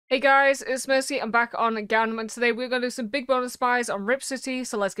Hey guys, it's Mercy. I'm back on Gamdom, and today we're going to do some big bonus buys on Rip City,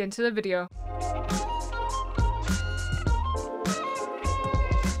 so let's get into the video.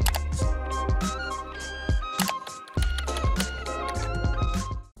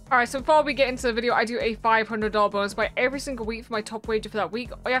 Alright, so before we get into the video, I do a $500 bonus buy every single week for my top wager for that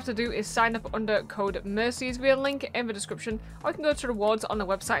week. All you have to do is sign up under code MERCY. There'll be a link in the description, or you can go to rewards on the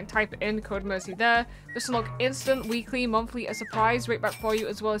website and type in code MERCY there. This will unlock instant, weekly, monthly, a surprise rakeback for you,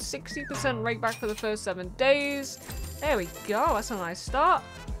 as well as 60% rakeback for the first 7 days. There we go, that's a nice start.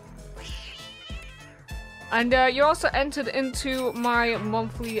 And you're also entered into my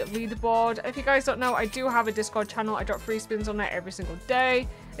monthly leaderboard. If you guys don't know, I do have a Discord channel. I drop free spins on there every single day.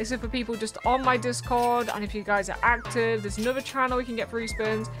 This is for people just on my Discord, and if you guys are active, there's another channel you can get free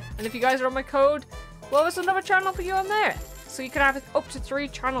spins. And if you guys are on my code, well, there's another channel for you on there. So you can have up to 3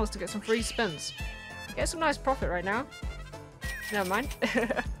 channels to get some free spins. Get some nice profit right now. Never mind.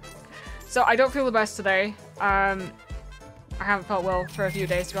 So I don't feel the best today. I haven't felt well for a few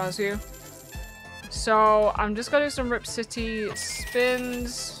days, to be honest with you. So I'm just gonna do some Rip City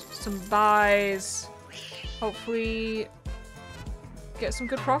spins, some buys, hopefully get some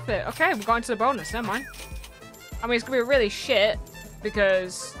good profit. Okay, we're going to the bonus, never mind. I mean, it's gonna be really shit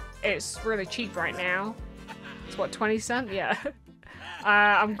because it's really cheap right now. It's what, 20 cents? Yeah.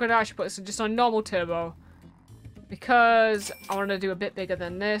 I'm gonna actually put this just on normal turbo because I want to do a bit bigger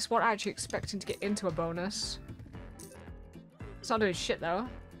than this. What I'm actually expecting to get into a bonus. It's not doing shit though.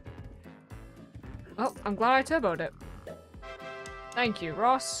 Oh, I'm glad I turboed it. Thank you,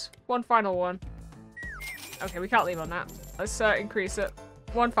 Ross. One final one. Okay, we can't leave on that. Let's increase it.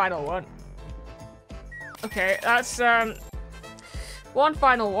 One final one. Okay, that's one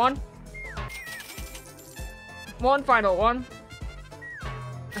final one. One final one.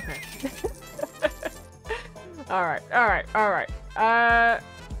 Okay. Alright.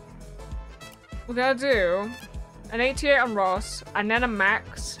 We're gonna do an 88 on Ross and then a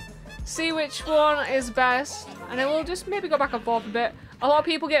max. See which one is best, and then we'll just maybe go back and forth a bit. A lot of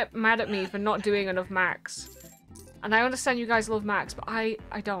people get mad at me for not doing enough max. And I understand you guys love max, but I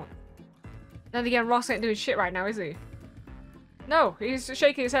don't. Then again, Ross ain't doing shit right now, is he? No, he's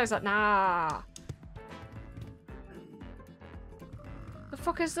shaking his head. He's like, nah. The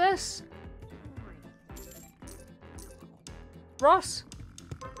fuck is this? Ross?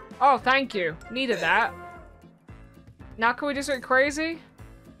 Oh, thank you. Needed that. Now can we do something crazy?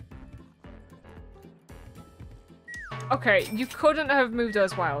 Okay, you couldn't have moved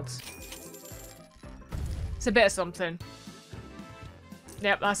those wilds. It's a bit of something.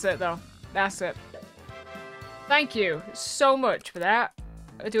 Yep, that's it though. That's it. Thank you so much for that.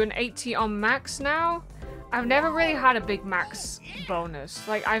 I do an 80 on max now. I've never really had a big max bonus.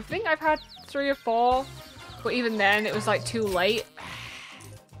 Like, I think I've had 3 or 4, but even then it was like too late.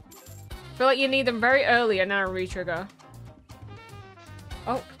 I feel like you need them very early and then a re-trigger.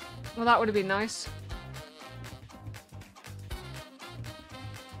 Oh, well that would have been nice.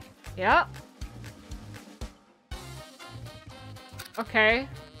 Yeah. Okay.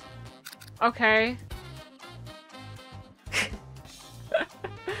 Okay.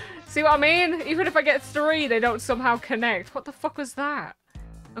 See what I mean? Even if I get 3, they don't somehow connect. What the fuck was that?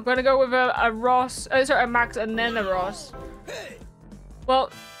 I'm gonna go with a Ross. Sorry, a Max and then a Ross. Well,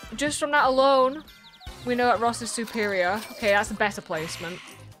 just from that alone, we know that Ross is superior. Okay, that's a better placement.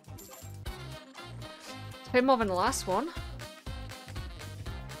 It's a bit more than the last one.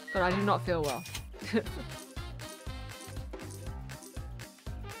 But I do not feel well.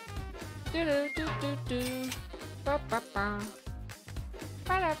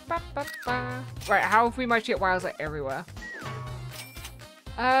 Right, how have we managed to get wilds like everywhere?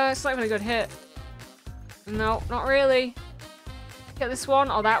 It's not even a good hit. No, not really. Get this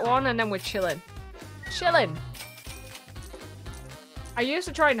one or that one, and then we're chilling. Chilling. I used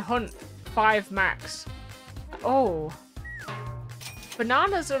to try and hunt 5 max. Oh.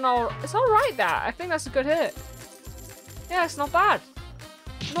 Bananas and all. It's alright that. I think that's a good hit. Yeah, it's not bad.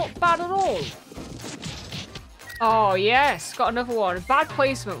 Not bad at all. Oh, yes. Got another one. Bad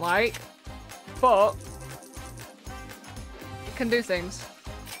placement, like. But it can do things.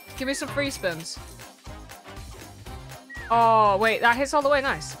 Give me some free spins. Oh, wait. That hits all the way.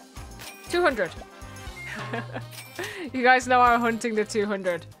 Nice. 200. You guys know I'm hunting the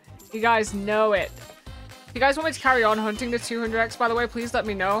 200. You guys know it. If you guys want me to carry on hunting the 200x, by the way, please let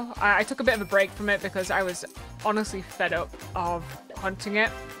me know. I took a bit of a break from it because I was honestly fed up of hunting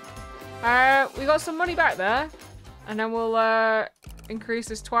it. We got some money back there. And then we'll increase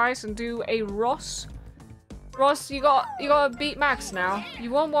this twice and do a Ross. Ross, you got beat Max now.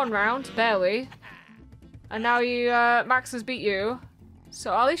 You won 1 round, barely. And now Max has beat you.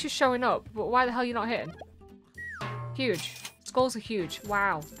 So at least you're showing up, but why the hell are you not hitting? Huge. Skulls are huge.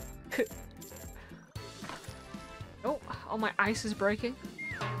 Wow. Oh, all my ice is breaking.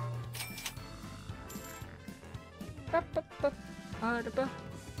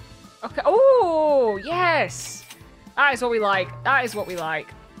 Okay. Oh, yes! That is what we like. That is what we like.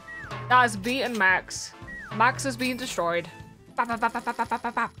 That is beaten Max. Max is being destroyed.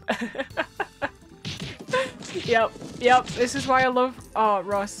 Yep, yep. This is why I love... Oh,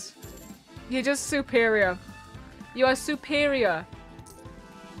 Ross. You're just superior. You are superior.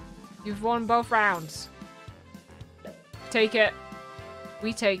 You've won both rounds. Take it.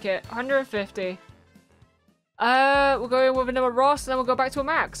 We take it. 150. We're going with another Ross, and then we'll go back to a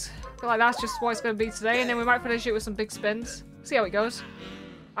Max. I feel like that's just what it's going to be today, and then we might finish it with some big spins. See how it goes.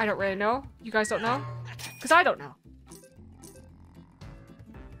 I don't really know. You guys don't know? Because I don't know.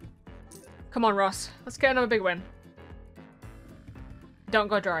 Come on, Ross. Let's get another big win. Don't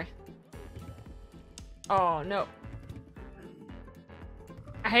go dry. Oh, no.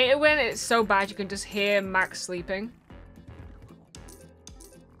 I hate it when it's so bad you can just hear Max sleeping.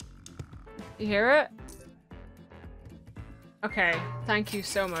 You hear it? Okay, thank you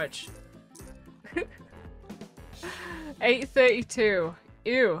so much. 832.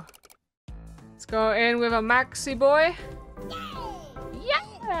 Ew. Let's go in with a Maxi boy.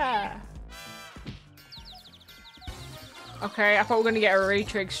 Yeah! Okay, I thought we were gonna get a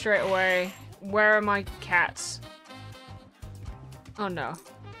retrig straight away. Where are my cats? Oh no.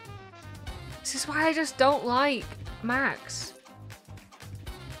 This is why I just don't like Max.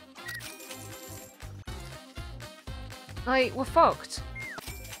 Like, we're fucked.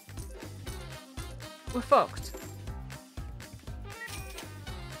 We're fucked.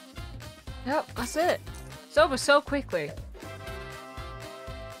 Yep, that's it. It's over so quickly.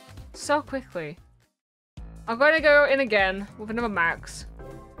 So quickly. I'm going to go in again with another Max.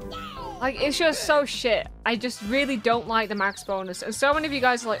 Like, it's just so shit. I just really don't like the Max bonus. And so many of you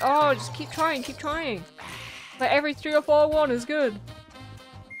guys are like, oh, just keep trying, keep trying. Like, every 3 or 4 1 is good.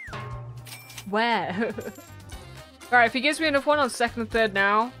 Where? Alright, if he gives me enough one on second and third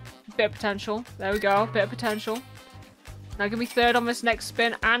now, bit of potential. There we go, bit of potential. Now give me third on this next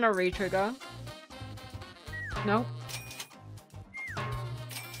spin and a retrigger. No.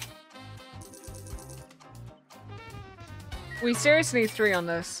 We seriously need 3 on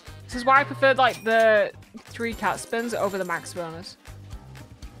this. This is why I preferred like the 3 cat spins over the Max bonus.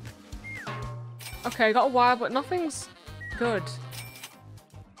 Okay, got a wire, but nothing's good.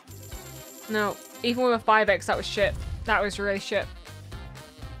 No, even with a 5x, that was shit. That was really shit.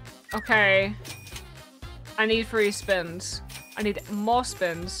 Okay. I need 3 spins. I need more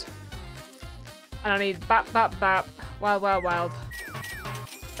spins. And I need bap, bap, bap. Wild, wild, wild.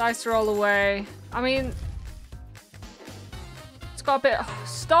 Dice roll away. I mean... It's got a bit... Oh,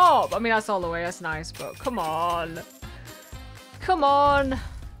 stop! I mean, that's all the way. That's nice, but come on. Come on.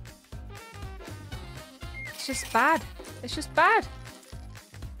 It's just bad. It's just bad.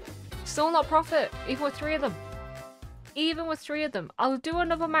 Still not profit, even with 3 of them. Even with 3 of them. I'll do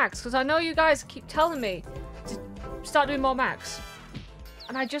another Max, because I know you guys keep telling me to start doing more Max.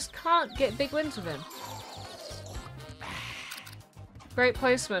 And I just can't get big wins with him. Great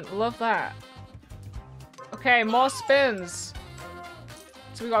placement. Love that. Okay, more spins.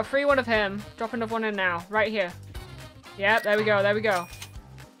 So we got a free one of him. Drop another one in now. Right here. Yep, there we go. There we go.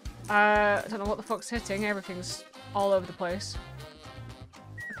 I don't know what the fuck's hitting. Everything's all over the place.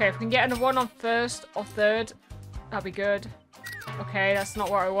 Okay, if we can get another one on first or third, that'd be good. Okay, that's not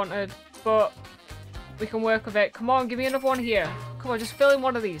what I wanted, but we can work with it. Come on, give me another one here. Come on, just fill in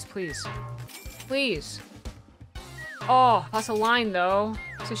one of these, please. Please. Oh, that's a line, though.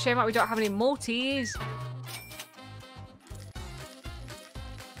 It's a shame that we don't have any multis.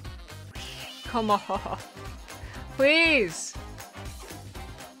 Come on. Please.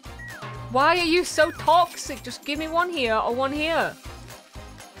 Why are you so toxic? Just give me one here or one here.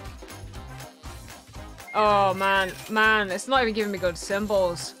 Oh, man. Man, it's not even giving me good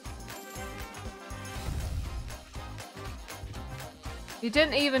symbols. You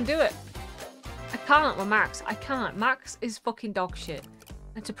didn't even do it. I can't with Max. I can't. Max is fucking dog shit.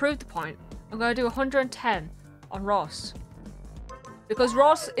 And to prove the point, I'm going to do 110 on Ross. Because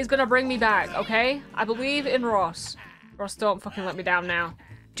Ross is going to bring me back, okay? I believe in Ross. Ross, don't fucking let me down now.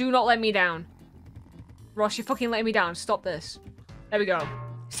 Do not let me down. Ross, you're fucking letting me down. Stop this. There we go.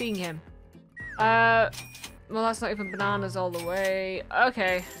 Seeing him. Well, that's not even bananas all the way.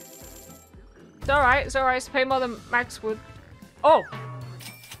 Okay. It's alright. It's alright. It's pay more than Max would. Oh!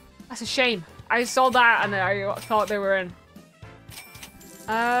 That's a shame. I saw that and I thought they were in.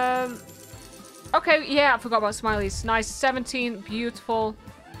 Okay, yeah, I forgot about smileys. Nice. 17. Beautiful.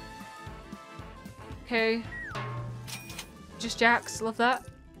 Okay. Just jacks. Love that.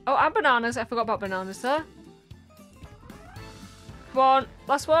 Oh, and bananas. I forgot about bananas there. Come on.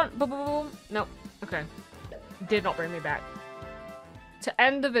 Last one. Boom, boom, boom. Nope. Okay. Did not bring me back. To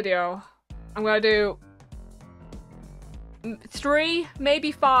end the video, I'm going to do 3,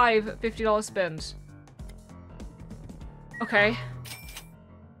 maybe 5 $50 spins. Okay.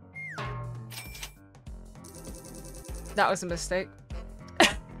 That was a mistake.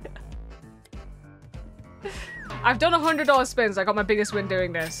 I've done $100 spins. I got my biggest win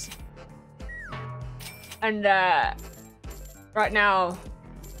doing this. And right now,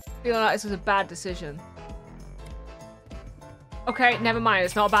 feeling like this was a bad decision. Okay, never mind.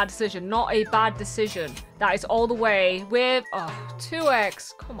 It's not a bad decision. Not a bad decision. That is all the way with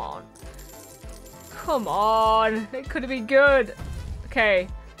 2x. Come on. Come on. It could have been good. Okay.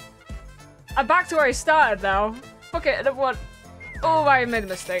 I'm back to where I started now. Okay, another one. Oh, I made a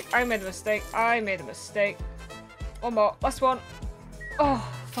mistake. I made a mistake. I made a mistake. One more. Last one. Oh,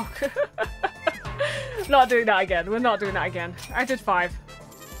 fuck. Not doing that again. We're not doing that again. I did 5.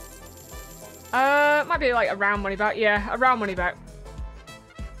 Might be like a round money back. Yeah, a round money back.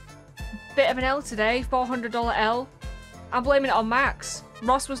 Bit of an L today. $400 L. I'm blaming it on Max.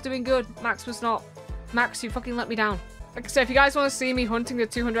 Ross was doing good. Max was not. Max, you fucking let me down. Like I said, if you guys want to see me hunting the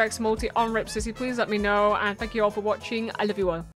 200x multi on Rip City, please let me know. And thank you all for watching. I love you all.